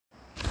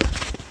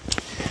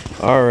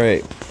All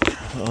right.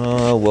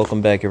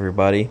 Welcome back,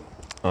 everybody.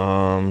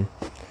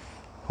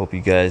 Hope you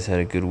guys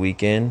had a good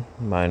weekend.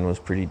 Mine was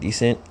pretty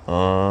decent.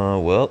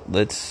 Well,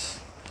 let's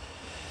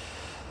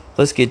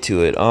get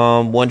to it.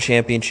 One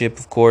championship,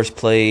 of course,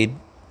 played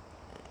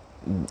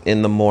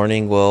in the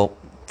morning. Well,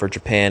 for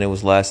Japan, it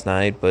was last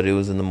night, but it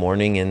was in the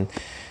morning. And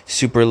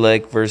Super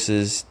Leg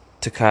versus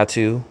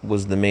Takatu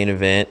was the main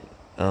event.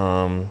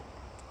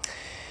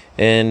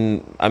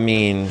 And I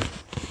mean,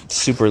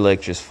 Super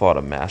Leg just fought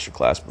a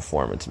masterclass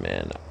performance,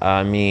 man.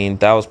 I mean,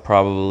 that was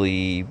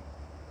probably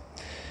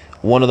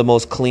one of the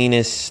most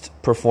cleanest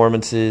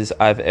performances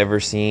I've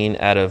ever seen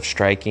out of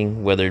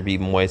striking, whether it be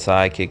Muay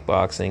Thai,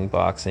 kickboxing,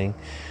 boxing.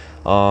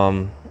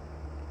 Um,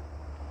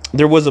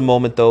 there was a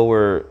moment though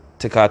where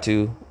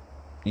Takatu,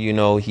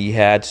 he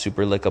had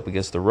Super Leg up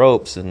against the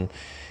ropes and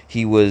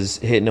he was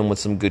hitting him with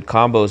some good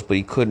combos, but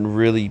he couldn't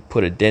really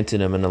put a dent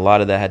in him, and a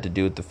lot of that had to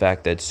do with the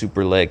fact that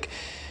Super Leg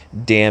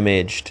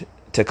damaged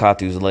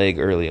Takatu's leg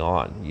early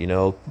on.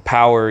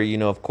 Power,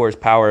 of course,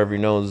 power,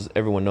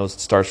 everyone knows it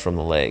starts from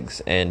the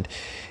legs. And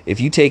if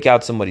you take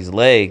out somebody's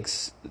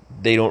legs,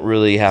 they don't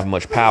really have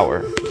much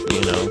power.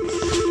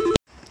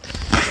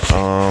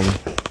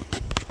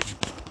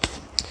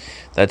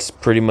 That's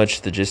pretty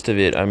much the gist of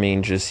it. I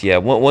mean,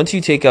 once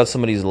you take out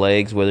somebody's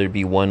legs, whether it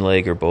be one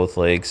leg or both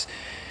legs,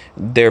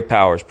 their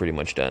power is pretty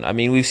much done. I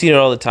mean, we've seen it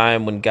all the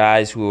time when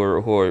guys who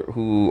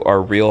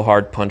are real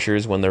hard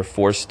punchers, when they're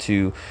forced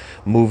to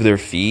move their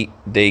feet,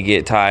 they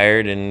get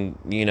tired and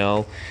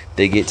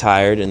they get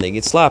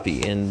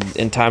sloppy. And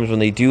in times when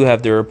they do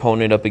have their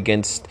opponent up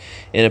against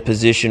in a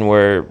position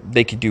where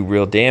they could do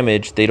real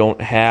damage, they don't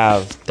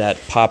have that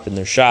pop in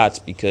their shots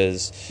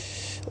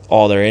because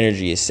all their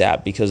energy is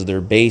sapped because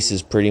their base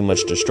is pretty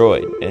much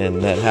destroyed.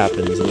 And that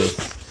happens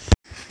with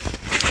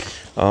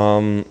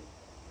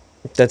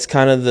that's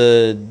kind of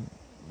the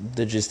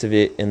gist of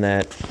it in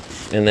that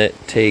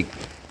take.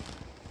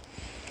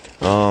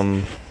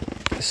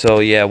 So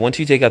yeah, once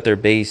you take out their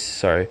base,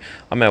 sorry,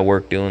 I'm at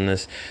work doing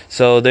this.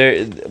 So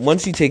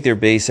once you take their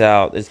base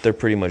out, they're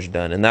pretty much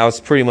done. And that was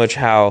pretty much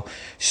how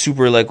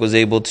Super Leg was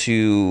able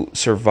to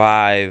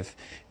survive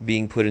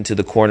being put into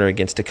the corner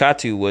against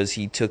Takatu, was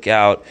he took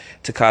out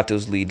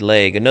Takatu's lead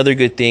leg. Another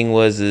good thing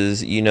is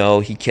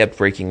he kept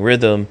breaking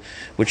rhythm,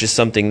 which is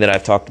something that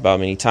I've talked about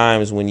many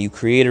times. When you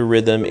create a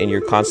rhythm and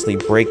you're constantly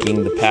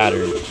breaking the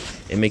pattern,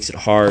 it makes it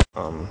hard.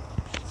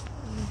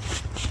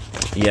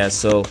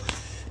 So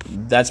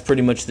that's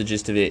pretty much the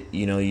gist of it.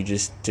 You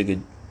just took it.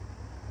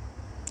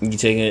 You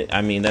take it.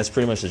 I mean, that's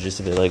pretty much the gist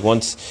of it. Like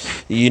once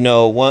you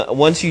do,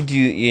 once you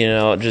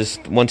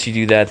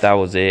do that, that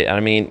was it.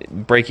 I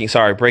mean, breaking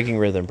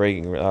rhythm.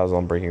 I was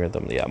on breaking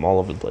rhythm. Yeah, I'm all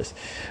over the place.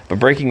 But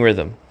breaking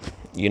rhythm,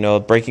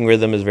 breaking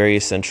rhythm is very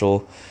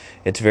essential.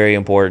 It's very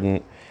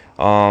important.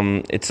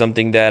 It's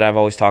something that I've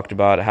always talked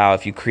about. How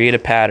if you create a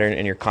pattern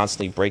and you're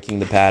constantly breaking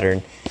the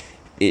pattern,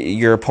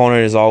 your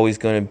opponent is always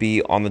going to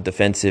be on the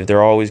defensive.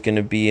 They're always going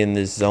to be in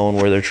this zone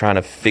where they're trying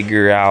to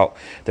figure out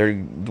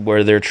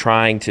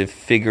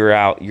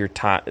your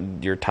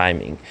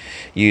timing,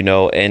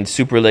 And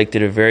Super Leg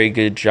did a very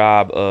good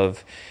job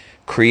of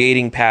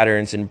creating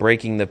patterns and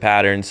breaking the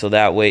patterns, so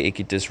that way it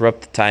could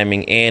disrupt the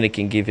timing and it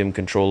can give him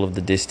control of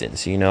the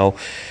distance.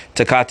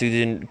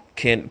 Takatu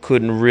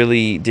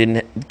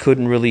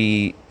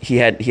he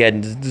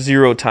had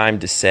zero time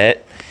to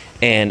set,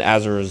 and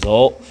as a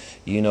result,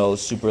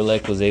 Super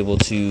Leg was able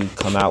to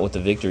come out with the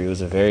victory. It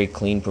was a very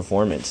clean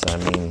performance. I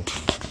mean,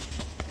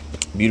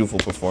 beautiful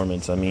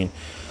performance. I mean,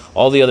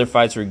 all the other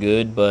fights were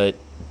good, but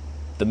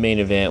the main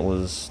event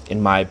was,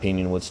 in my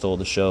opinion, what stole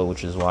the show,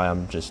 which is why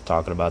I'm just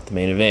talking about the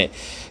main event.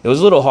 It was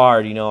a little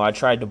hard. I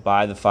tried to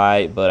buy the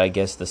fight, but I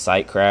guess the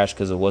site crashed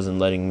because it wasn't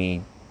letting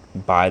me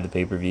buy the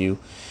pay-per-view,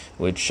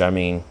 which, I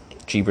mean,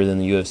 cheaper than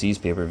the UFC's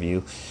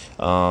pay-per-view.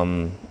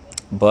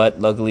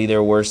 But luckily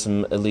there were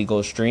some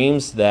illegal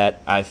streams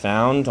that I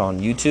found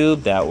on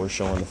YouTube that were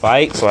showing the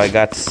fight, so I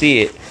got to see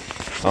it.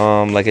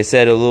 Like I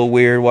said, a little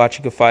weird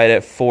watching a fight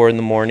at 4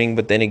 a.m,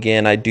 but then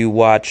again, I do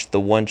watch the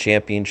One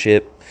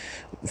Championship,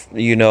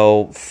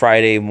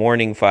 Friday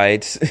morning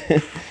fights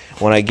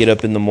when I get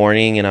up in the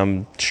morning and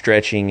I'm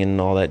stretching and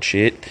all that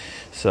shit.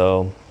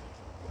 So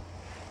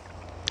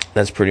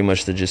that's pretty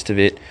much the gist of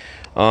it.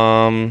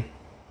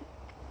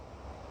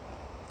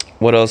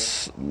 What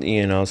else,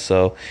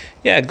 so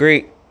yeah,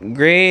 great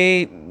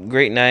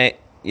night.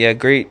 Yeah,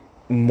 great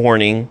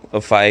morning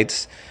of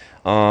fights.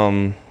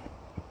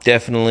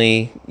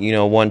 Definitely,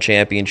 One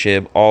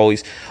Championship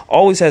always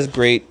has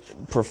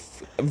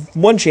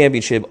One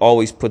Championship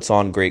always puts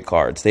on great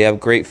cards. They have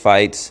great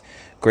fights,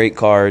 great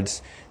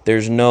cards.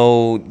 There's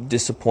no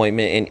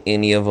disappointment in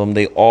any of them.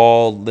 They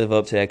all live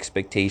up to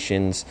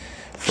expectations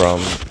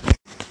and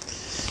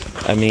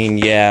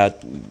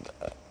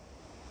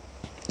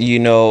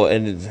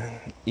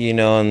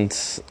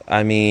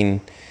I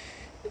mean,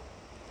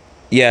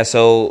 yeah,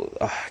 so,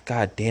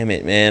 God damn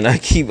it, man.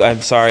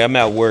 I'm sorry, I'm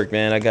at work,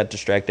 man. I got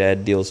distracted. I had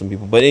to deal with some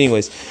people. But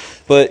anyways,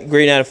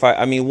 great night of fight.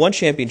 I mean, One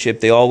Championship,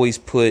 they always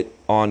put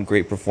on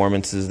great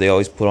performances. They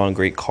always put on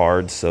great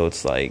cards. So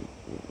it's like,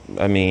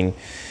 I mean,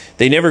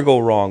 they never go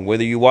wrong.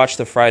 Whether you watch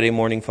the Friday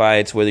morning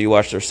fights, whether you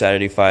watch their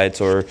Saturday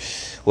fights, or,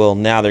 well,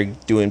 now they're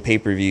doing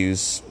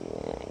pay-per-views.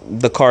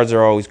 The cards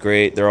are always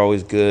great. They're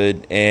always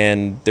good,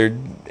 and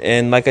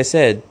like I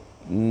said,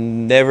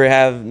 never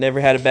had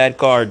a bad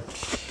card.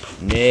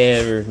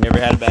 Never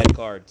had a bad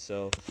card.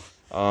 So,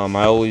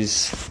 I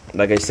always,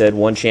 like I said,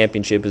 One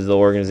Championship is the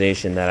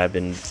organization that I've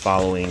been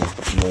following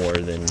more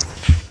than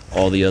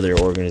all the other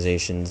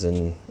organizations,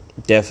 and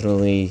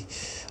definitely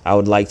I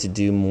would like to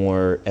do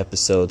more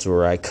episodes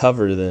where I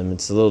cover them.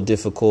 It's a little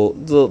difficult,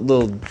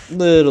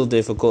 little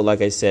difficult.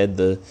 Like I said,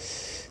 I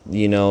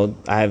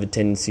have a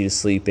tendency to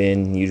sleep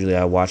in. Usually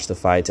I watch the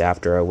fights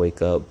after I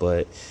wake up,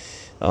 but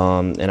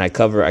and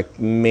I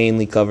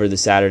mainly cover the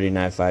Saturday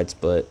night fights,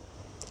 but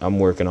I'm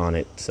working on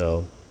it.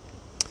 So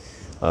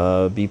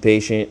be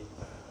patient.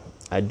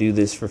 I do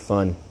this for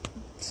fun.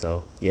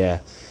 So yeah,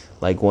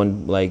 like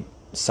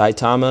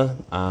Saitama,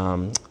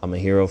 I'm a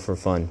hero for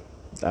fun.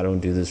 I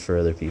don't do this for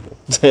other people.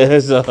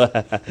 So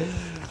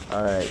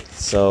all right.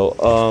 So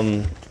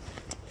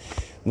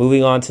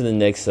moving on to the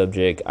next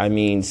subject. Hold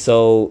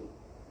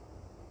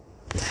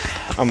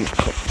on,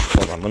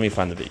 let me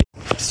find the video.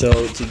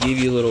 So to give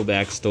you a little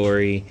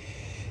backstory,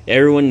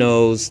 everyone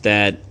knows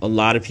that a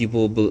lot of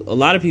people.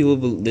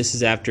 This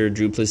is after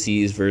Drew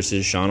Plessis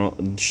versus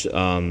Sean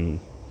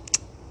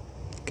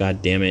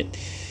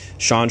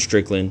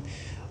Strickland.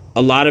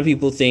 A lot of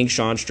people think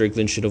Sean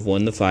Strickland should have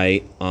won the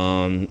fight.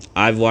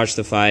 I've watched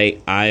the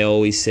fight. I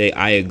always say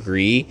I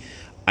agree.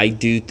 I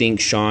do think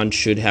Sean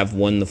should have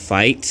won the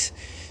fight.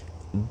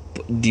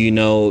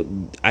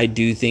 I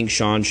do think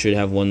Sean should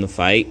have won the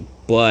fight,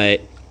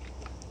 but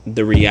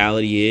the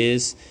reality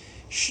is,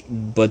 it's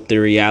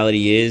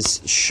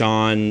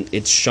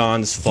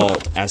Sean's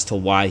fault as to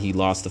why he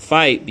lost the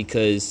fight,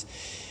 because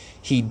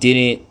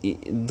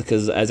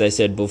as I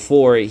said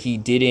before, he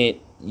didn't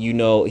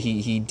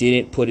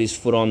put his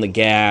foot on the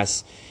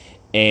gas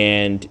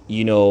and,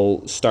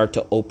 start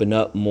to open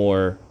up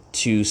more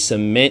to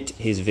cement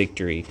his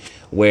victory,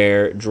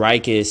 where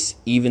Dricus,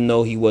 even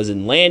though he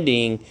wasn't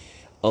landing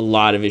a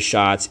lot of his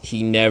shots,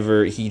 he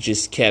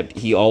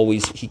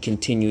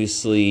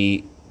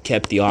continuously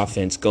kept the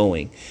offense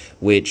going,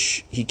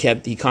 which he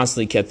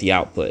constantly kept the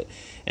output.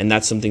 And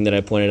that's something that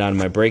I pointed out in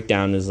my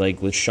breakdown, is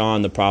like with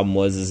Sean, the problem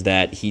was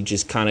that he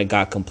just kind of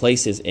got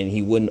complacent and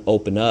he wouldn't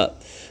open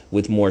up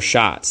with more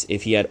shots.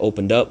 If he had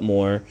opened up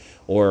more,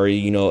 or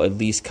at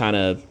least kind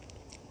of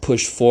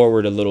pushed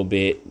forward a little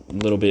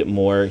bit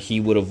more, he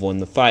would have won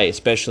the fight,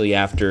 especially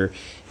after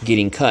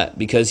getting cut,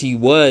 because he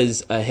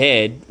was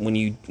ahead when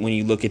you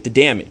look at the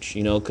damage,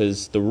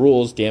 because the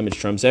rules, damage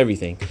trumps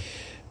everything.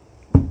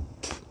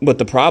 But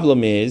the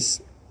problem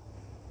is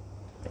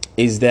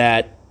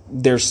that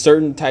there's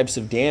certain types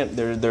of damage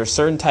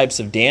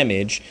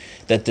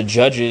that the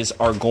judges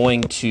are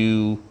going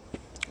to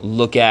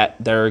look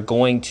at, that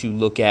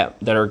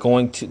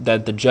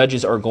the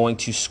judges are going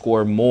to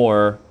score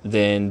more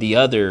than the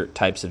other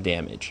types of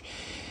damage.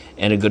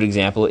 And a good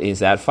example is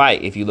that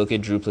fight. If you look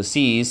at Drew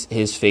Plessis,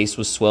 his face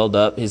was swelled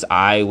up, his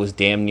eye was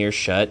damn near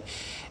shut,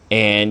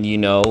 but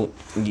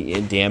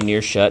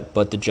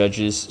the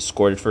judges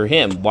scored it for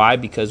him. Why?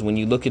 Because when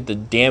you look at the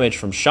damage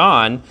from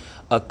Sean,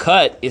 a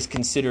cut is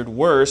considered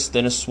worse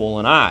than a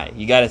swollen eye.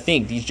 You got to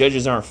think, these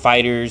judges aren't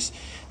fighters.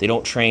 They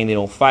don't train, they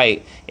don't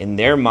fight. In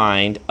their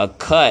mind, a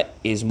cut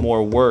is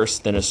more worse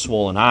than a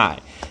swollen eye.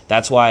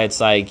 That's why it's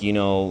like,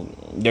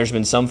 there's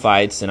been some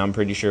fights, and I'm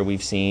pretty sure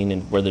we've seen,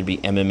 and whether it be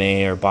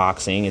MMA or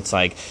boxing, it's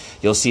like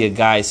you'll see a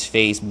guy's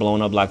face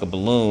blown up like a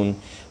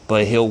balloon,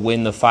 but he'll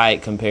win the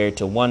fight compared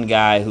to one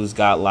guy who's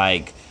got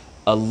like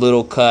a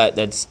little cut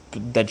that's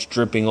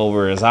dripping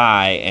over his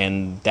eye,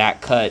 and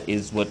that cut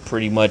is what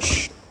pretty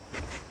much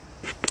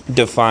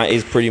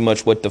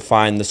what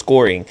defined the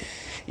scoring.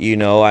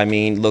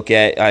 Look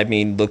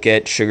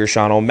at Sugar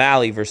Sean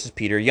O'Malley versus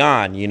Peter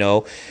Yan.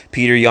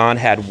 Peter Yan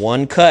had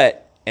one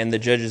cut, and the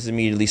judges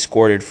immediately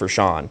scored it for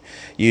Sean.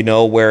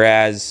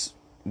 Whereas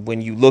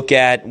when you look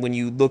at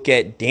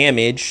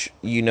damage,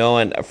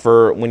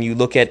 when you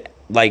look at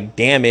like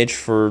damage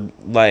for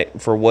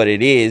what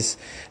it is,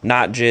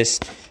 not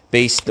just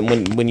based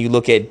when you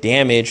look at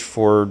damage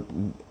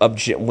from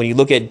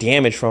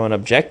an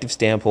objective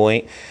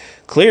standpoint,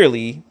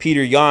 clearly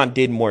Peter Yan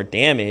did more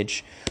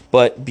damage.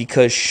 But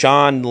because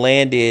Sean was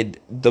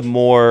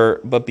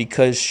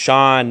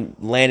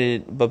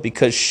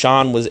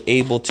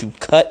able to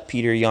cut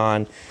Peter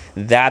Yan,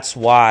 that's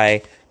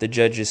why the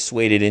judges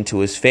swayed it into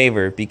his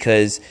favor,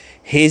 because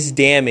his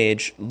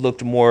damage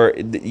looked more,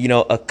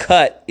 a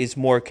cut is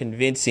more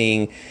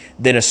convincing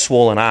than a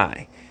swollen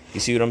eye.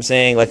 You see what I'm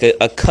saying? Like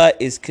a cut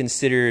is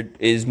considered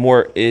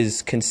more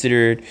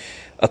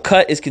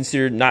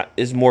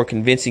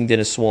convincing than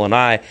a swollen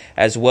eye,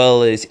 as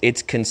well as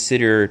it's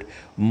considered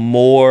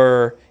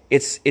more,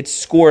 it's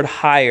scored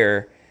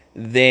higher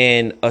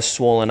than a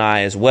swollen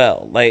eye as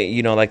well. Like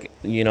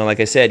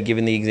I said,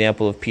 given the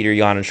example of Peter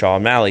Yan and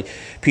Sean O'Malley,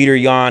 Peter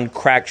Yan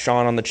cracked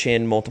Sean on the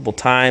chin multiple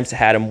times,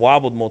 had him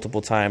wobbled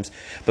multiple times,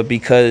 but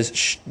because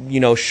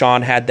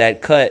Sean had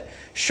that cut,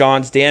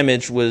 Sean's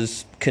damage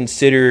was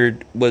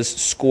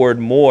scored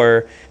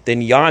more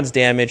than Yan's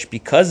damage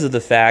because of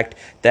the fact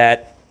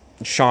that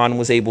Sean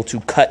was able to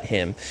cut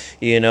him.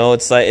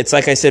 It's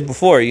like I said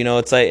before,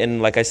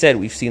 and like I said,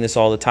 we've seen this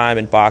all the time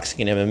in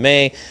boxing and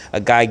MMA.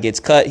 A guy gets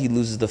cut, he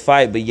loses the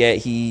fight, but yet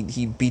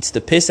he beats the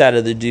piss out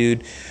of the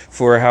dude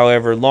for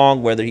however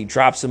long, whether he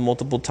drops him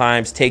multiple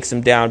times, takes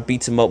him down,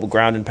 beats him up with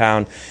ground and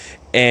pound.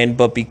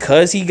 But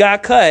because he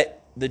got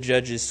cut, the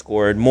judges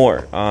scored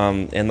more.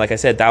 And like I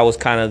said, that was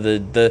kind of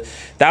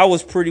that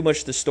was pretty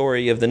much the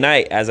story of the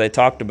night, as I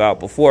talked about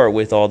before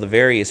with all the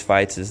various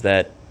fights, is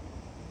that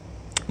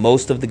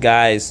most of the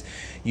guys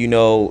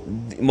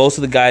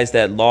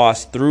that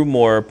lost threw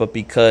more, but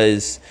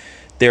because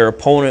their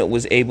opponent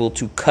was able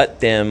to cut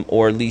them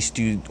or at least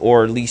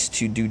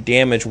to do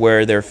damage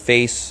where their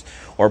face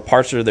or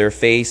parts of their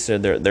face or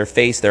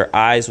their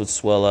eyes would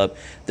swell up,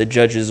 the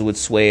judges would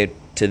sway it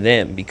to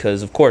them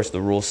because, of course,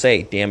 the rules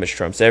say damage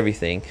trumps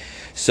everything.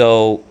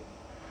 So,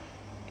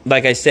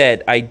 like I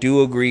said, I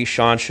do agree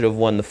Sean should have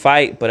won the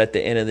fight, but at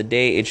the end of the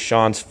day, it's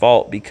Sean's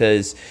fault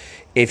because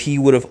if he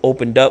would have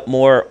opened up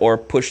more or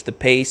pushed the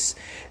pace,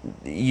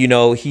 he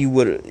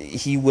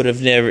would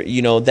have never,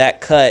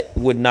 that cut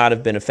would not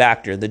have been a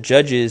factor. The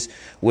judges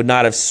would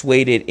not have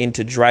swayed it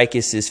into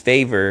Dreykus's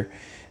favor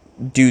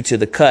due to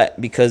the cut,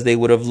 because they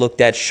would have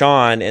looked at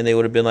Sean and they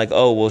would have been like,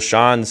 oh, well,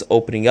 Sean's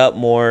opening up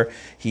more.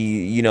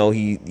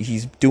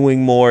 He's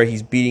doing more.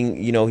 He's beating,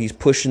 he's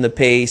pushing the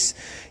pace.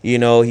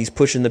 He's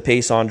pushing the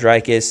pace on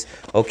Dreykus.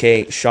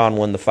 Okay, Sean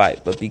won the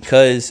fight. But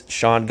because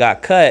Sean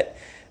got cut,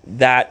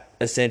 that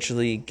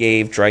essentially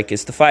gave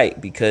Dreykus the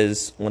fight,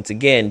 because once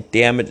again,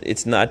 damage,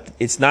 it's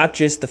not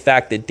just the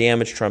fact that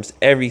damage trumps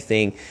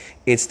everything,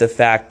 it's the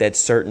fact that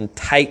certain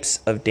types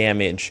of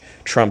damage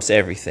trumps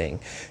everything.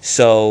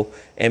 So,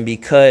 and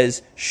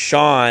because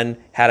Sean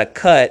had a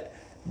cut,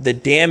 the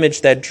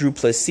damage that Drew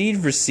Plessis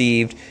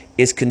received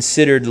is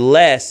considered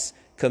less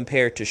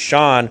compared to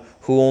Sean,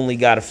 who only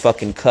got a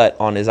fucking cut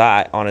on his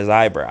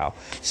eyebrow.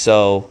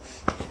 So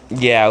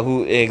yeah,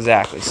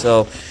 exactly.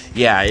 So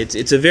yeah,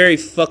 it's a very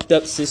fucked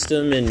up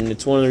system, and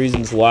it's one of the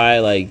reasons why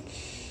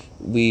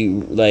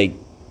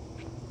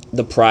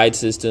the pride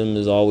system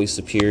is always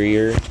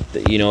superior.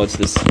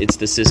 It's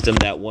the system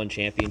that one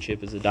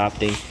championship is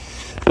adopting.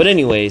 But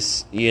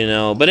anyways,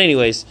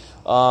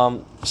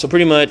 so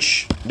pretty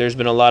much there's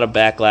been a lot of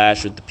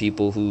backlash with the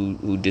people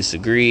who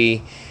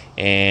disagree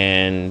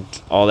and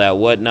all that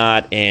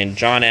whatnot. And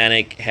John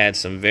Anik had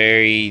some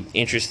very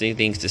interesting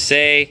things to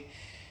say.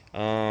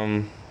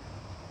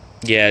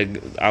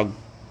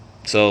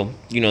 So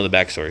you know the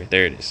backstory.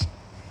 There it is.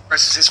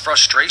 Expresses his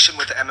frustration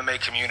with the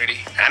MMA community.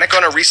 Anik,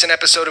 on a recent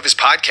episode of his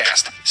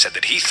podcast, said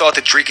that he thought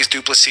that Dreykus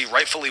du Plessis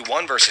rightfully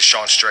won versus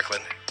Sean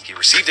Strickland. He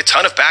received a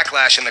ton of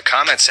backlash in the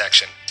comment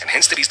section and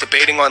hints that he's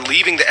debating on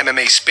leaving the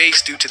MMA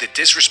space due to the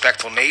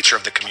disrespectful nature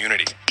of the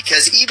community.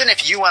 Because even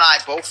if you and I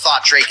both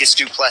thought Dreykus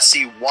du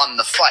Plessis won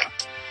the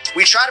fight,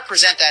 we try to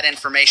present that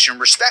information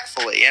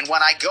respectfully. And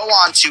when I go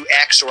on to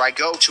X or I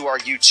go to our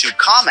YouTube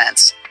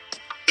comments,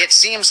 it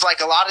seems like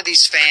a lot of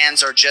these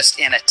fans are just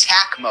in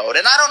attack mode.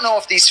 And I don't know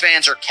if these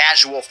fans are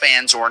casual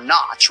fans or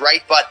not,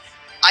 right? But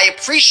I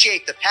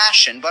appreciate the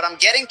passion, but I'm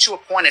getting to a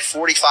point at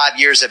 45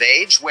 years of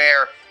age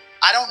where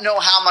I don't know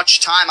how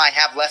much time I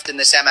have left in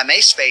this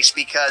MMA space,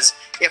 because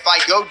if I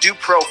go do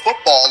pro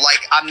football,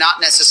 I'm not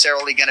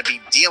necessarily going to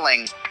be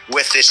dealing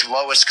with this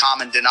lowest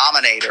common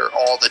denominator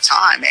all the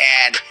time.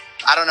 And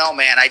I don't know,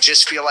 man, I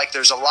just feel like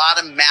there's a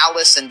lot of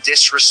malice and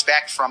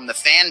disrespect from the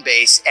fan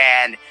base,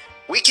 and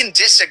we can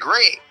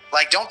disagree.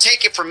 Don't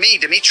take it from me.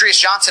 Demetrius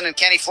Johnson and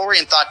Kenny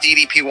Florian thought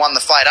DDP won the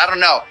fight. I don't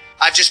know.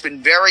 I've just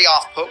been very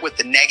off-put with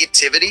the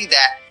negativity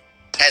that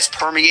has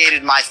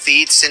permeated my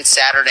feed since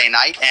Saturday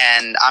night,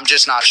 and I'm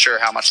just not sure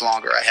how much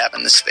longer I have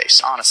in this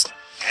space, honestly.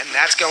 And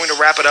that's going to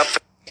wrap it up.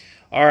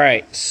 All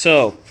right,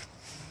 so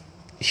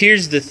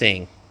here's the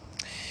thing.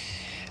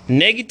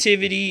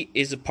 Negativity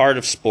is a part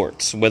of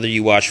sports, whether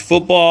you watch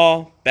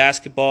football,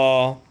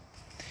 basketball,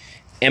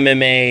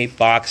 MMA,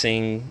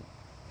 boxing,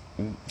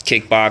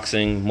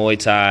 kickboxing, Muay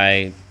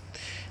Thai.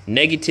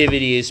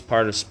 Negativity is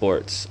part of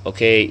sports,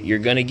 okay? You're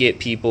going to get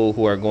people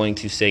who are going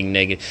to say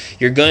negative.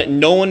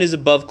 No one is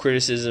above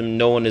criticism.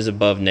 No one is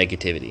above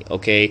negativity,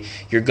 okay?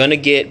 You're going to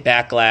get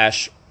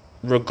backlash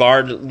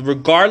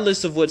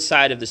regardless of what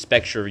side of the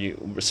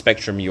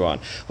spectrum you're on.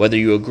 Whether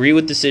you agree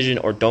with the decision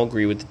or don't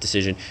agree with the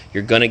decision,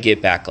 you're going to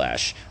get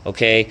backlash,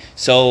 okay?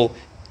 So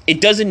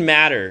it doesn't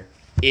matter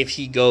if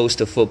he goes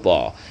to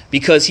football,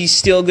 because he's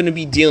still going to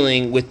be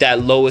dealing with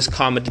that lowest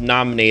common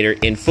denominator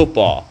in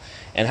football.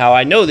 And how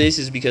I know this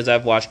is because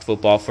I've watched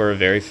football for a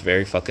very,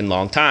 very fucking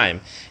long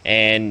time.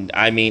 And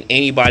I mean,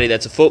 anybody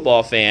that's a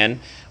football fan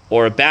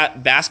or a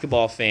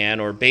basketball fan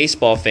or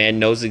baseball fan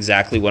knows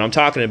exactly what I'm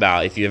talking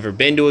about. If you've ever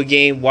been to a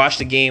game, watched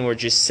a game, or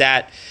just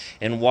sat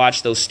and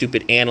watch those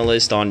stupid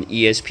analysts on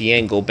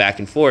ESPN go back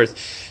and forth.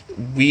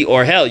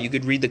 Or hell, you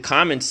could read the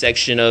comments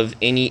section of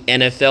any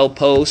NFL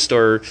post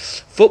or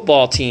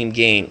football team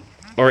game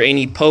or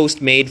any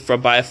post made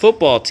by a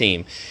football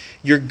team.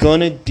 You're going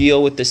to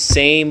deal with the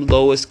same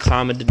lowest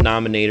common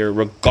denominator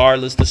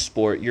regardless the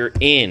sport you're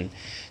in.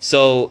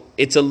 So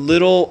it's a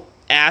little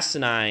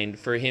asinine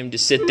for him to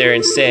sit there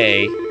and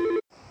say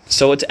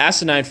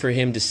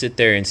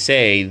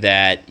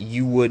that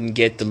you wouldn't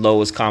get the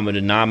lowest common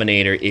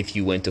denominator if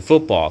you went to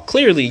football.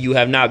 Clearly, you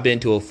have not been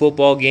to a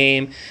football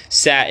game,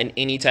 sat in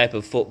any type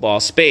of football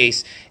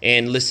space,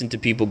 and listened to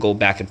people go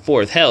back and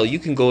forth. Hell, you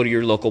can go to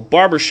your local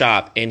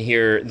barbershop and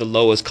hear the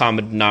lowest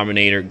common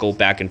denominator go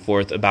back and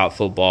forth about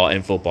football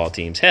and football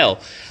teams. Hell,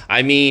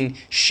 I mean,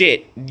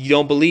 shit, you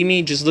don't believe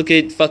me? Just look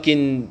at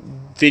fucking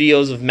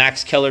videos of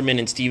Max Kellerman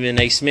and Stephen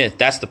A. Smith.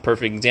 That's the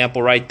perfect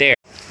example right there.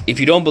 If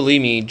you don't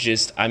believe me,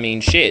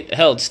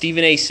 hell,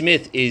 Stephen A.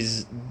 Smith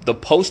is the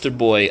poster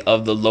boy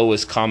of the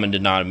lowest common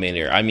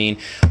denominator. I mean,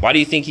 why do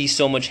you think he's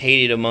so much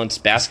hated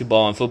amongst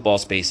basketball and football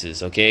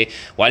spaces, okay?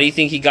 Why do you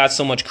think he got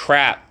so much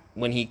crap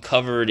when he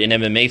covered an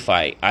MMA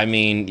fight? I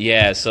mean,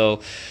 yeah, so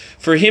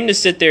for him to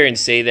sit there and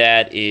say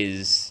that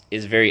is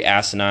very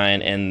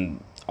asinine,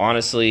 and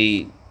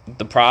honestly,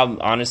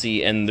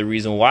 the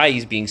reason why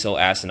he's being so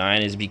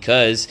asinine is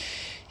because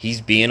he's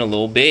being a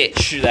little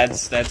bitch.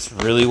 That's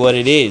really what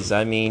it is.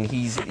 I mean,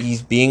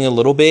 he's being a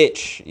little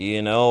bitch,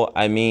 you know?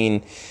 I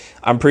mean,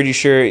 I'm pretty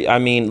sure, I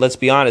mean, let's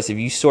be honest, if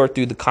you sort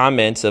through the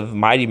comments of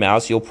Mighty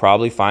Mouse, you'll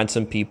probably find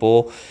some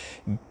people,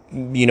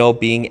 you know,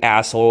 being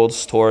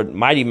assholes toward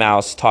Mighty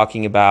Mouse,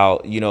 talking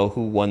about, you know,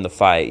 who won the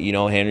fight, you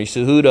know, Henry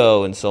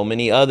Cejudo and so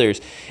many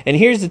others. And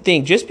here's the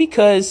thing, just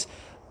because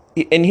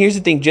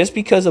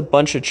a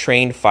bunch of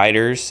trained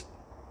fighters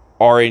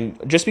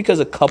just because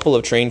a couple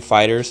of trained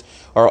fighters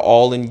are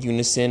all in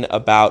unison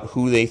about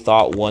who they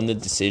thought won the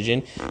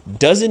decision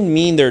doesn't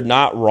mean they're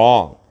not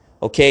wrong.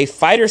 Okay,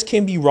 fighters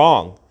can be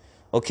wrong.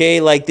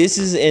 Okay, like this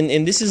is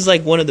and this is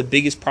like one of the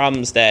biggest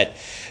problems that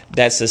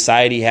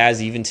society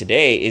has even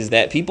today, is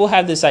that people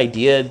have this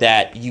idea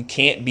that you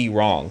can't be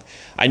wrong.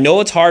 I know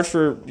it's hard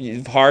for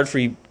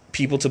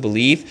people to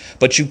believe,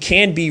 but you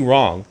can be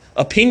wrong.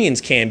 Opinions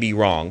can be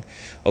wrong.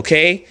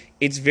 Okay,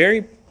 it's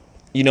very,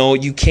 you know,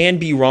 you can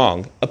be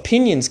wrong.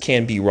 Opinions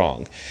can be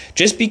wrong.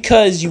 Just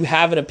because you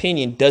have an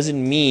opinion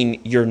doesn't mean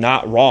you're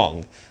not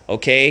wrong,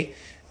 okay?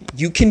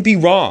 You can be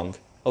wrong,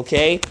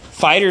 okay?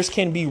 Fighters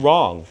can be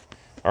wrong,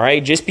 all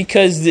right? Just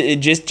because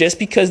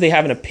they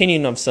have an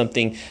opinion of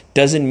something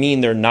doesn't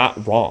mean they're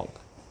not wrong.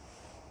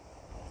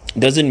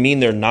 Doesn't mean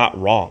they're not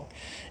wrong.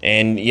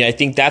 And yeah, I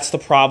think that's the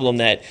problem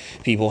that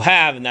people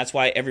have, and that's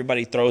why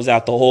everybody throws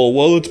out the whole,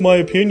 well, it's my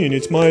opinion.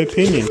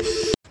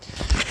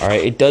 All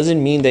right, it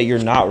doesn't mean that you're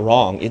not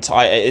wrong.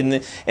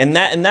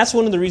 And that's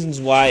one of the reasons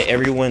why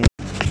everyone,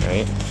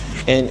 right?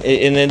 And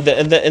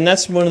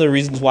that's one of the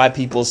reasons why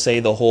people say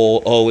the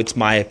whole, oh, it's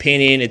my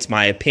opinion.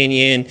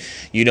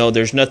 You know,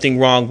 there's nothing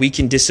wrong. We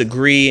can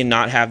disagree and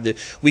not have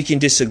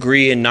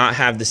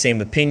the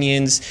same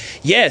opinions.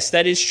 Yes,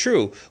 that is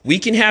true. We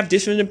can have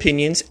different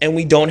opinions and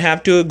we don't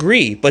have to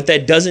agree, but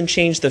that doesn't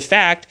change the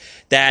fact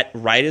that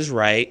right is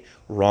right,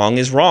 wrong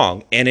is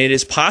wrong. And it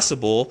is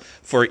possible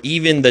for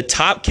even the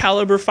top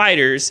caliber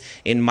fighters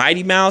in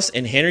Mighty Mouse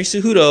and Henry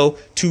Cejudo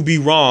to be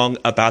wrong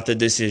about the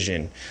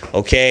decision.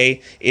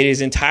 Okay? It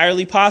is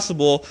entirely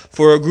possible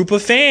for a group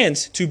of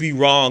fans to be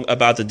wrong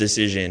about the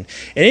decision.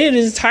 And it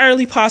is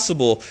entirely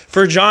possible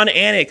for John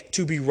Anik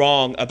to be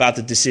wrong about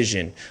the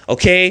decision.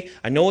 Okay?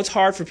 I know it's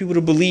hard for people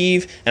to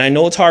believe, and I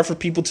know it's hard for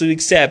people to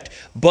accept,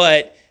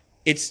 but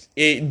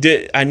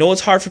I know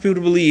it's hard for people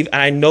to believe,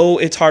 and I know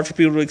it's hard for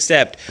people to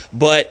accept,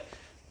 but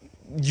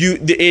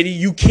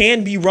you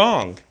can be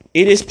wrong.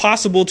 It is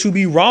possible to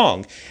be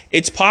wrong.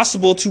 It's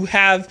possible to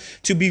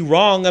be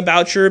wrong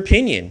about your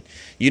opinion.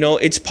 You know,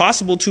 it's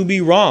possible to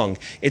be wrong.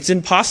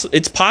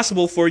 It's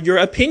possible for your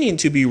opinion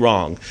to be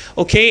wrong.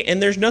 Okay,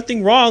 and there's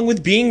nothing wrong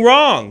with being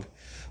wrong.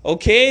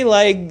 Okay,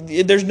 like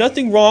there's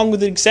nothing wrong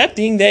with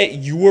accepting that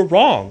you were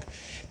wrong,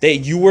 that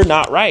you were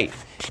not right.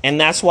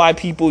 And that's why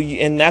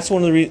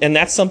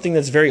that's something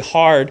that's very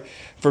hard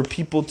for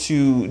people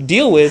to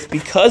deal with,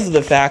 because of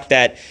the fact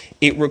that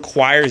it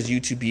requires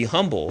you to be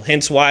humble.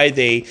 Hence why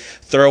they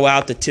throw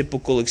out the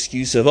typical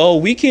excuse of, oh,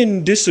 we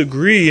can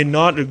disagree and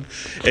not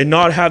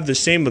have the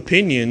same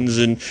opinions,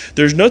 and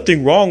there's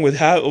nothing wrong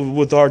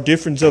with our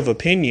difference of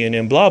opinion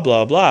and blah,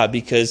 blah, blah,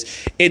 because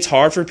it's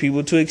hard for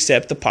people to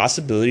accept the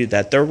possibility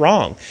that they're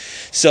wrong.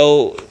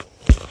 So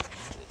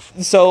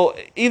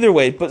either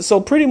way,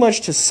 so pretty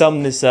much to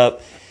sum this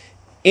up,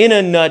 in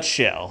a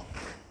nutshell,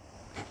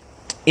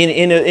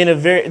 in a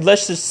very,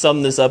 let's just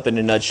sum this up in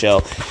a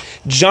nutshell.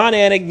 John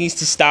Anik needs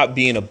to stop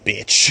being a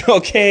bitch,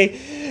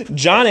 okay?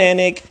 John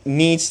Anik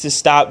needs to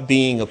stop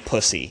being a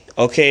pussy,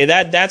 okay?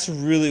 That's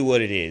really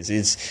what it is.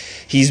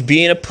 He's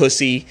being a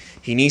pussy.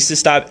 He needs to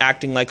stop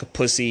acting like a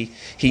pussy.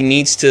 He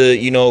needs to,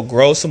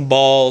 grow some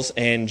balls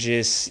and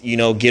just,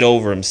 get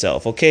over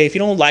himself, okay? If you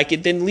don't like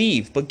it, then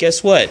leave. But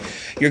guess what?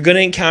 You're going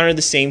to encounter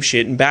the same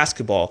shit in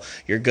basketball.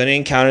 You're going to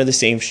encounter the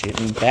same shit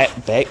in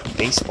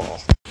baseball.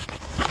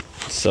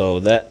 So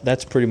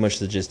that's pretty much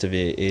the gist of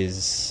it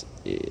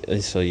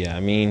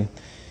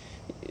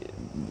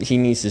he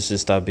needs to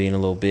just stop being a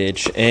little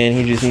bitch, and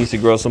he just needs to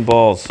grow some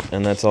balls,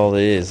 and that's all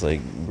it is.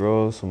 Like,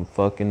 grow some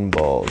fucking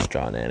balls,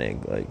 John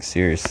Anik. Like,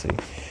 seriously.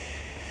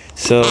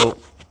 So,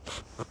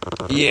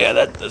 yeah,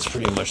 that's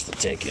pretty much the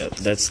take. Yeah,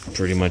 that's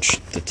pretty much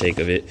the take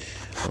of it.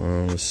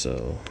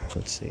 So,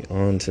 let's see.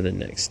 On to the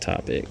next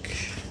topic.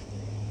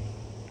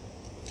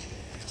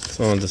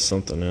 So, on to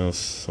something else.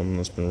 Something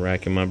that's been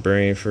racking my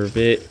brain for a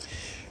bit.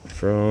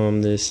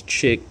 From this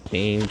chick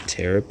named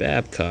Tara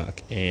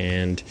Babcock.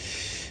 And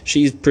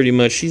she's a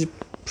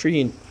pretty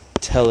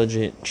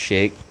intelligent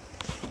chick.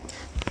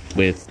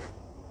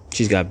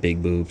 She's got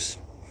big boobs.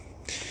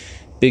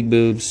 Big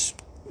boobs,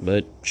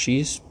 but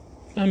she's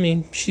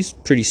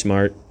pretty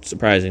smart,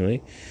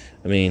 surprisingly.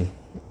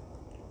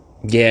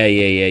 Yeah,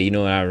 you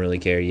know what, I don't really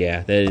care.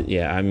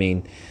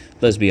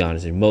 Let's be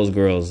honest, most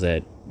girls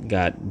that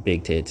got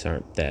big tits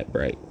aren't that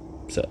bright.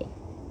 So,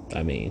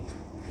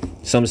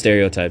 some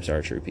stereotypes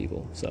are true,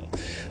 people. So,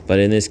 but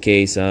in this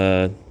case,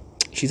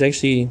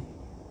 she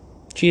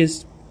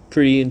is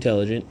pretty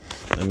intelligent.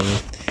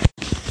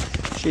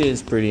 She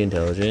is pretty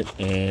intelligent,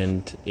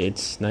 and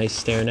it's nice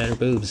staring at her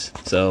boobs.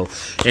 So,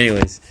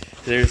 anyways,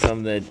 here's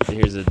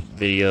a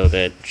video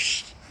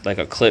like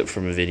a clip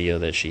from a video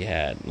that she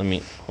had.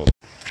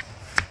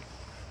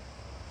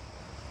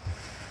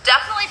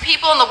 Definitely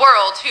people in the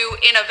world who,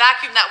 in a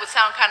vacuum, that would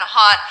sound kind of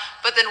hot,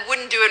 but then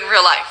wouldn't do it in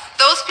real life.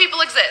 Those people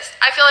exist.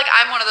 I feel like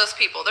I'm one of those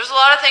people. There's a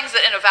lot of things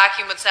that in a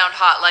vacuum would sound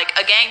hot, like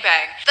a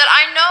gangbang, that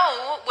I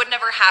know would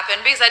never happen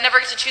because I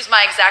never get to choose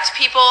my exact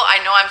people. I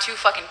know I'm too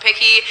fucking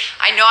picky.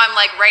 I know I'm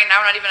like, right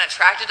now, not even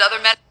attracted to other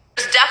men.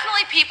 There's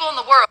definitely people in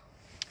the world.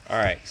 All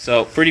right,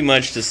 so pretty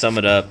much to sum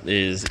it up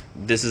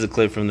this is a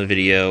clip from the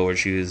video where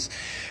she was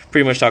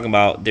pretty much talking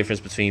about difference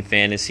between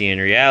fantasy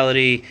and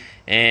reality,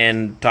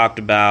 and talked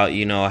about,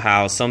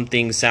 how some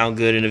things sound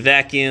good in a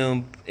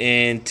vacuum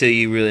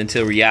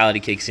until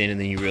reality kicks in, and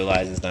then you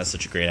realize it's not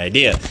such a great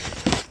idea.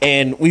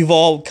 And we've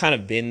all kind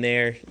of been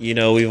there,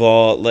 we've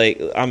all,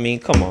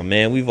 come on,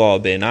 man, we've all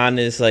been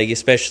honest,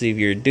 especially if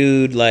you're a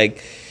dude,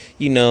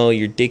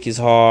 your dick is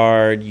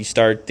hard, you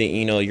start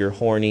you're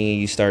horny,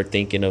 you start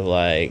thinking of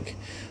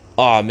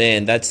oh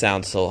man, that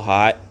sounds so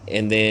hot,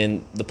 and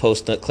then the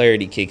post-nut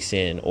clarity kicks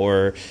in,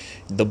 or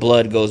the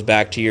blood goes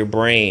back to your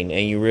brain,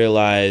 and you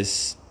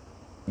realize,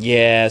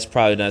 yeah, it's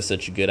probably not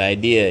such a good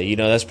idea.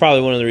 That's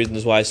probably one of the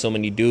reasons why so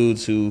many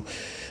dudes who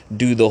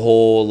do the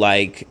whole,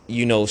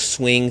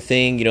 swing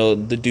thing,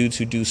 the dudes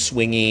who do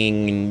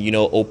swinging and,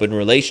 open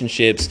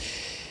relationships,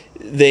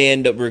 they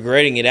end up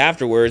regretting it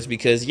afterwards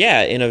because,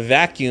 yeah, in a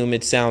vacuum,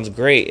 it sounds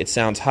great. It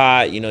sounds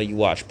hot. You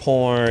watch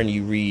porn,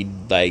 you read,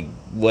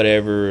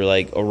 whatever,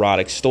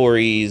 erotic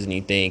stories, and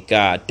you think,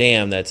 God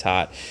damn, that's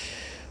hot.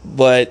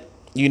 But,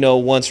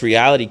 once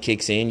reality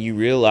kicks in, you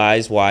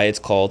realize why it's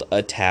called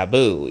a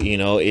taboo.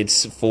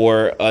 It's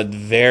for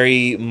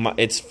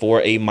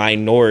a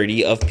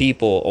minority of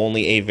people.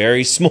 Only a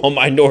very small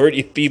minority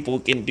of people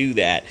can do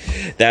that.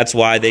 That's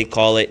why they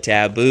call it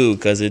taboo,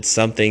 because it's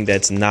something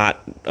that's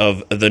not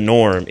of the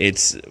norm.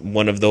 It's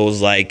one of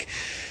those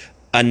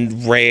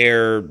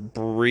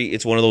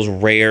it's one of those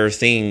rare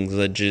things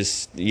that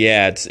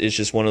it's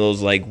just one of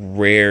those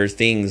rare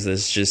things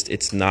that's just,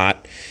 it's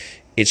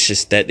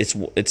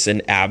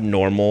an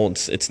abnormal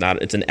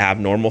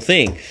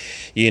thing,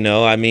 and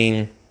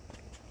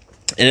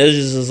it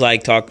just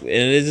talk, and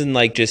it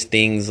isn't just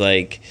things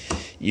and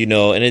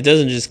it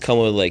doesn't just come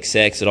with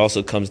sex. It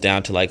also comes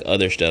down to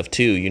other stuff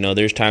too.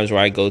 There's times where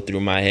I go through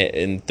my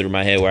head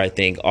where I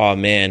think, oh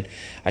man,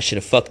 I should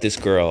have fucked this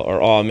girl, or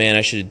oh man,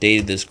 I should have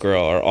dated this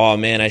girl, or oh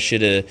man, I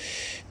should have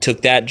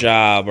took that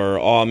job, or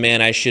oh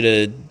man, I should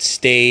have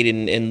stayed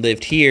and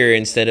lived here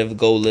instead of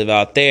go live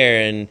out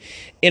there. And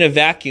in a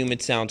vacuum,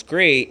 it sounds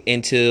great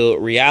until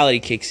reality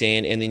kicks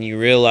in, and then you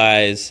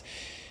realize,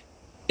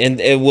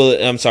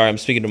 I'm sorry, I'm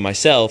speaking to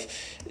myself,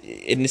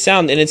 and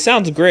it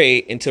sounds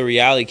great until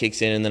reality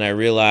kicks in, and then I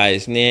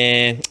realize,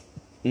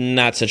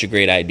 not such a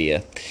great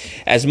idea.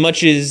 As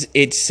much as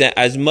it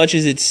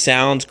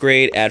sounds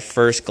great at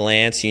first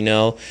glance,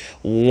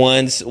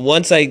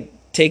 once I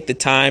take the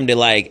time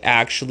to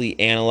actually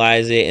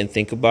analyze it and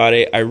think about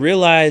it, I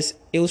realize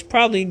it's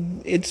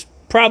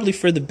probably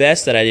for the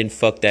best that I didn't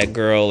fuck that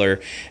girl, or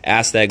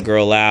ask that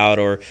girl out,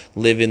 or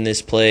live in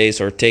this place,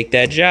 or take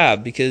that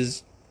job,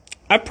 because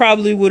I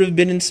probably would have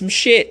been in some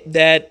shit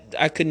that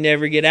I could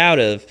never get out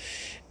of.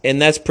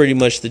 And that's pretty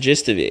much the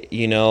gist of it,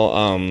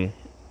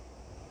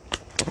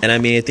 And I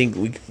mean, I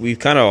think we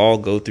kind of all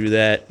go through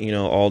that,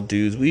 all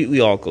dudes, we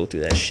all go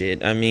through that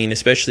shit. I mean,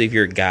 especially if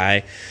you're a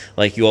guy,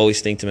 like you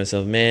always think to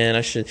myself, man,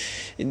 I should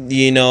have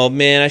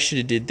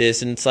did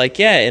this. And it's like,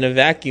 yeah, in a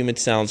vacuum, it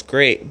sounds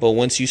great. But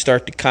once you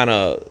start to kind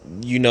of,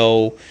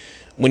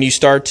 when you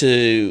start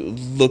to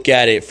look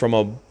at it from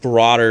a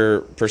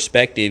broader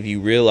perspective,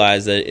 you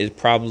realize that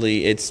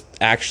it's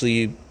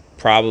actually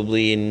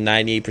probably in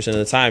 98% of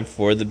the time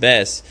for the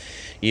best.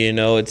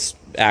 It's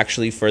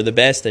actually for the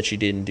best that you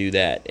didn't do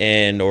that,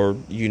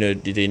 you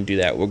didn't do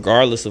that,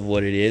 regardless of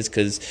what it is,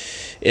 because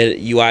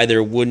you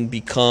either wouldn't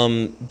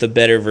become the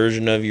better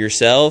version of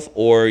yourself,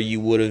 or you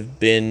would have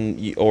been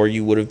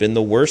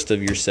the worst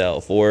of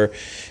yourself, or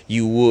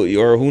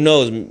who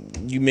knows,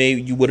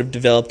 you would have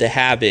developed a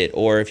habit,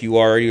 or if you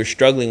already are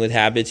struggling with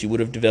habits, you would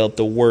have developed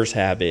a worse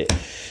habit.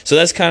 So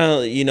that's kind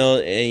of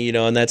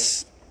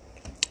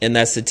and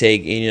that's the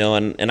take,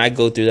 and I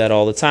go through that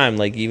all the time.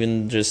 Like,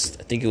 even just,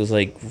 I think it was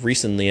like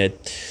recently,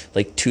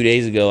 like 2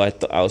 days ago,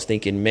 I was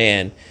thinking,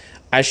 man,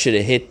 I should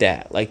have hit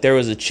that. Like, there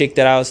was a chick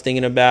that I was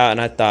thinking about,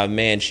 and I thought,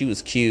 man, she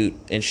was cute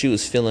and she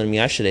was feeling me.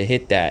 I should have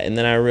hit that. And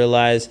then I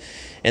realized,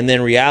 and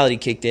then reality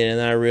kicked in, and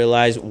then I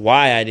realized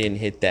why I didn't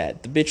hit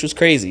that. The bitch was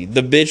crazy.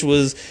 The bitch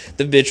was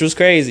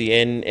crazy.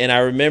 And I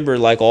remember,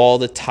 like, all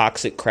the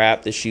toxic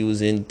crap that she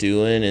was in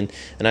doing, and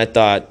I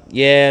thought,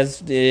 yeah,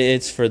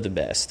 it's for the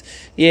best.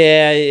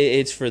 Yeah,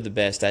 it's for the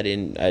best. I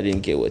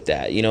didn't get with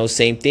that.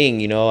 Same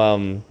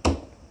thing,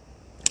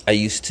 I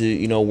used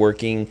to,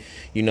 working,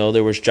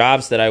 there was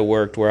jobs that I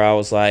worked where I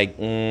was like,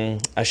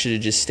 I should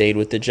have just stayed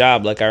with the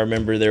job. Like, I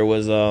remember there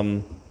was,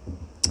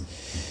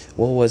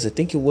 what was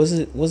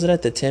it? Was it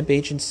at the temp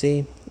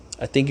agency?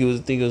 I think it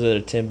was at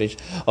a temp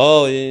agency.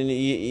 Oh,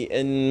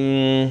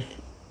 and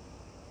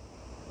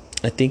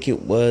I think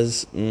it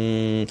was,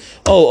 no,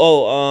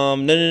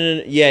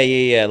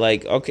 yeah.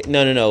 Like, okay,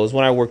 no. It was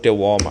when I worked at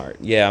Walmart.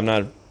 Yeah, I'm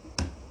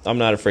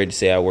not afraid to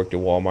say I worked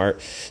at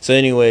Walmart. So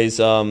anyways,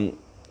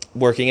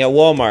 working at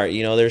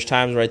Walmart, there's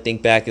times where I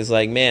think back, is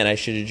like, man, I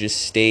should have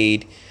just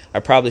stayed. I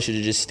probably should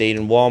have just stayed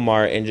in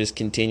Walmart and just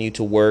continued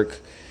to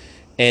work.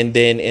 And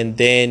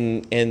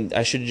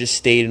I should have just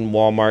stayed in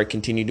Walmart,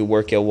 continued to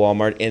work at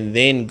Walmart, and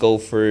then go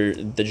for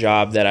the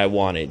job that I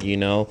wanted,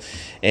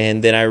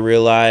 And then I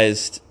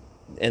realized,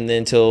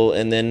 because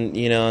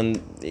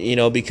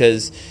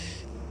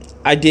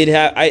I did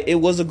have,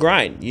 it was a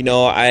grind, it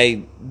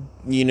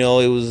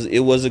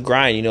was a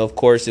grind, of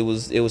course it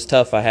was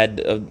tough. I had,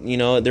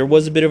 there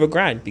was a bit of a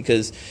grind,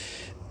 because,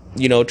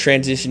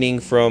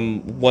 transitioning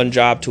from one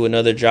job to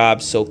another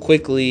job so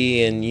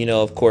quickly, and,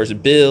 of course,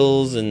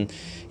 bills, and,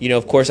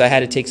 of course, I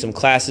had to take some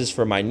classes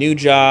for my new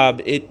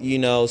job,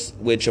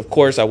 which, of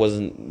course, I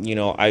wasn't,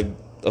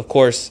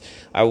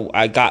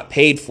 I got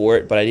paid for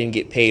it, but I didn't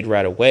get paid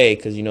right away,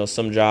 because,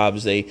 some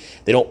jobs, they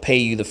don't pay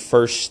you the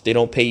first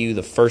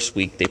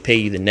week, they pay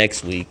you the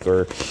next week,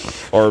 or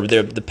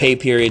the pay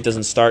period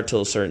doesn't start till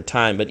a certain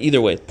time. But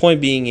either way, the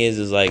point being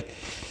is like,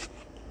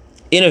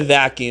 in a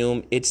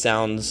vacuum, it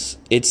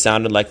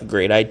sounded like a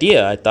great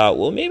idea. I thought,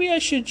 well, maybe I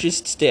should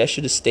just stay. I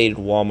should have stayed at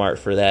Walmart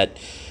for that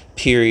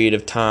period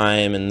of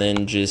time, and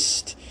then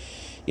just,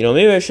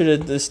 maybe I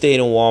should have stayed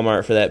in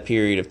Walmart for that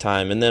period of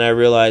time. And then I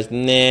realized,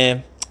 nah,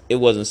 it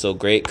wasn't so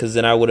great, because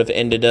then I would have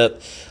ended up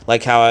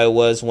like how I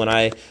was when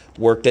I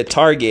worked at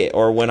Target,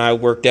 or when I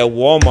worked at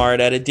Walmart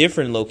at a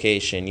different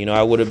location.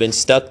 I would have been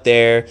stuck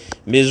there,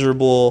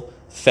 miserable,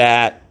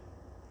 fat,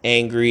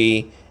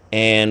 angry,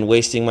 and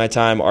wasting my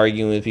time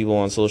arguing with people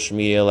on social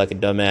media like a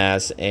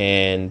dumbass.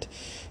 And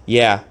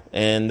yeah,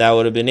 and that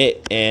would have been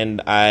it.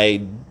 And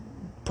I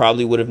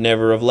probably would have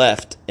never have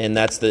left. And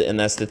that's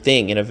the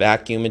thing. In a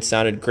vacuum, it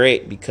sounded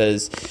great,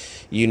 because,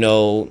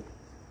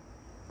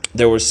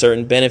 there were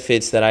certain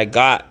benefits that I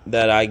got,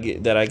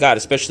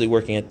 especially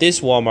working at this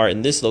Walmart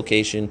in this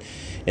location,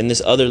 in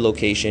this other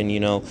location.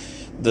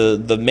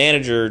 The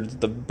manager,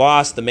 the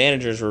boss, the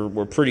managers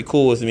were pretty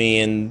cool with me,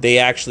 and they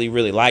actually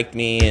really liked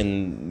me,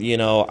 and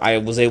I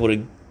was able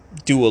to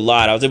do a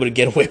lot. I was able to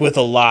get away with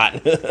a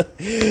lot, but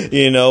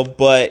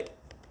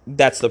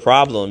that's the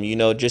problem,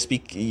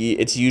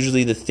 it's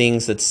usually the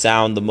things that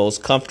sound the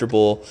most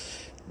comfortable.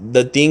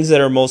 The things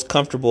that are most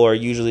comfortable are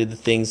usually the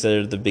things that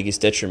are the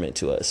biggest detriment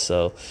to us.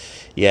 So,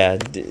 yeah,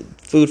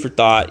 food for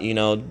thought.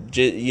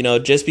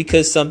 Just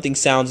because something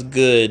sounds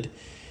good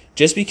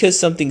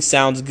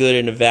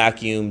in a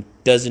vacuum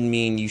doesn't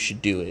mean you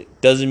should do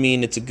it. Doesn't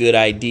mean it's a good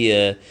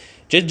idea.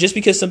 Just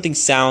because something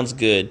sounds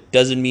good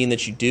doesn't mean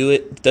that you do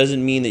it.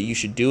 Doesn't mean that you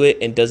should do it,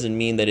 and doesn't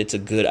mean that it's a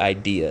good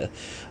idea.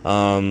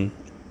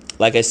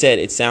 Like I said,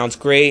 it sounds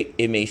great.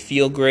 It may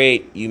feel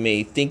great. You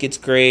may think it's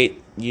great.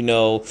 You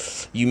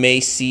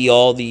may see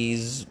all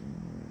these,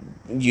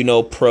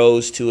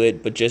 pros to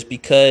it, but just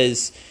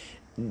because,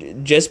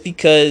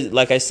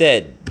 like I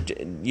said,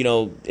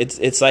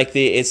 it's like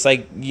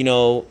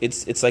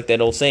that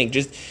old saying,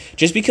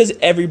 just because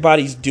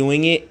everybody's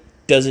doing it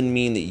doesn't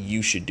mean that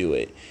you should do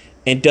it,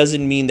 and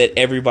doesn't mean that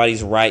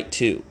everybody's right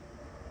too.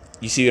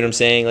 You see what I'm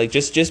saying? Like,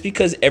 just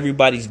because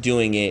everybody's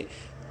doing it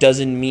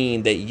doesn't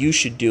mean that you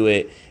should do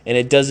it, and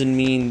it doesn't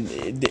mean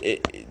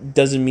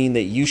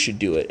that you should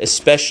do it,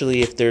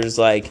 especially if there's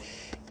like,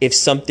 if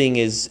something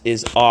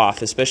is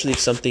off, especially if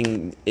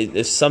something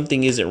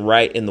isn't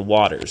right in the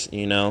waters,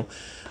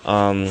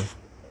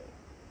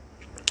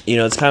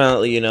 it's kind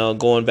of,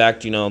 going back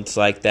to, it's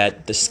like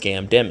that, the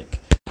scamdemic.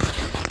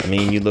 I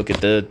mean, you look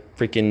at the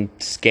freaking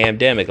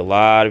scamdemic. A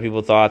lot of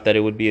people thought that it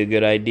would be a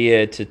good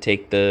idea to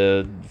take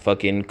the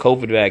fucking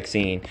COVID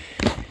vaccine,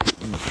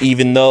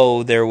 even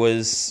though there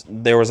was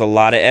a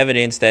lot of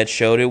evidence that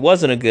showed it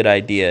wasn't a good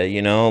idea.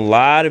 A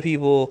lot of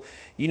people,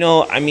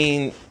 I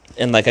mean,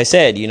 and like I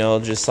said,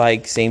 just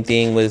like same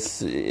thing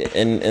with,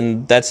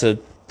 and that's a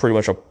pretty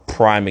much a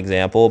prime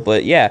example.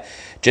 But yeah,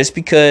 just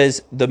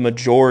because the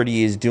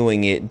majority is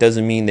doing it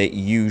doesn't mean that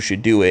you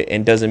should do it,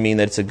 and doesn't mean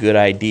that it's a good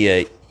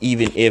idea,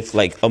 even if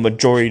like a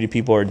majority of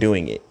people are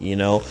doing it.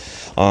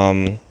 It's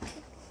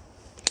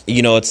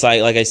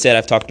like I said,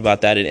 I've talked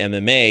about that in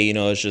MMA.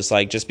 It's just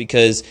like, just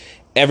because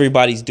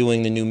everybody's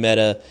doing the new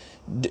meta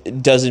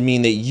doesn't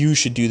mean that you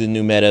should do the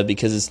new meta,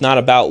 because it's not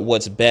about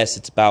what's best,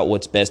 it's about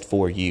what's best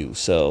for you.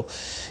 So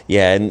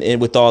yeah, and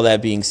with all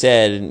that being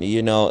said,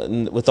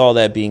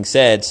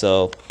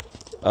 so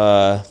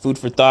food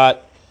for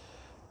thought.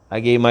 I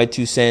gave my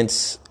 2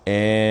 cents,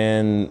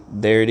 and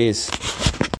there it is.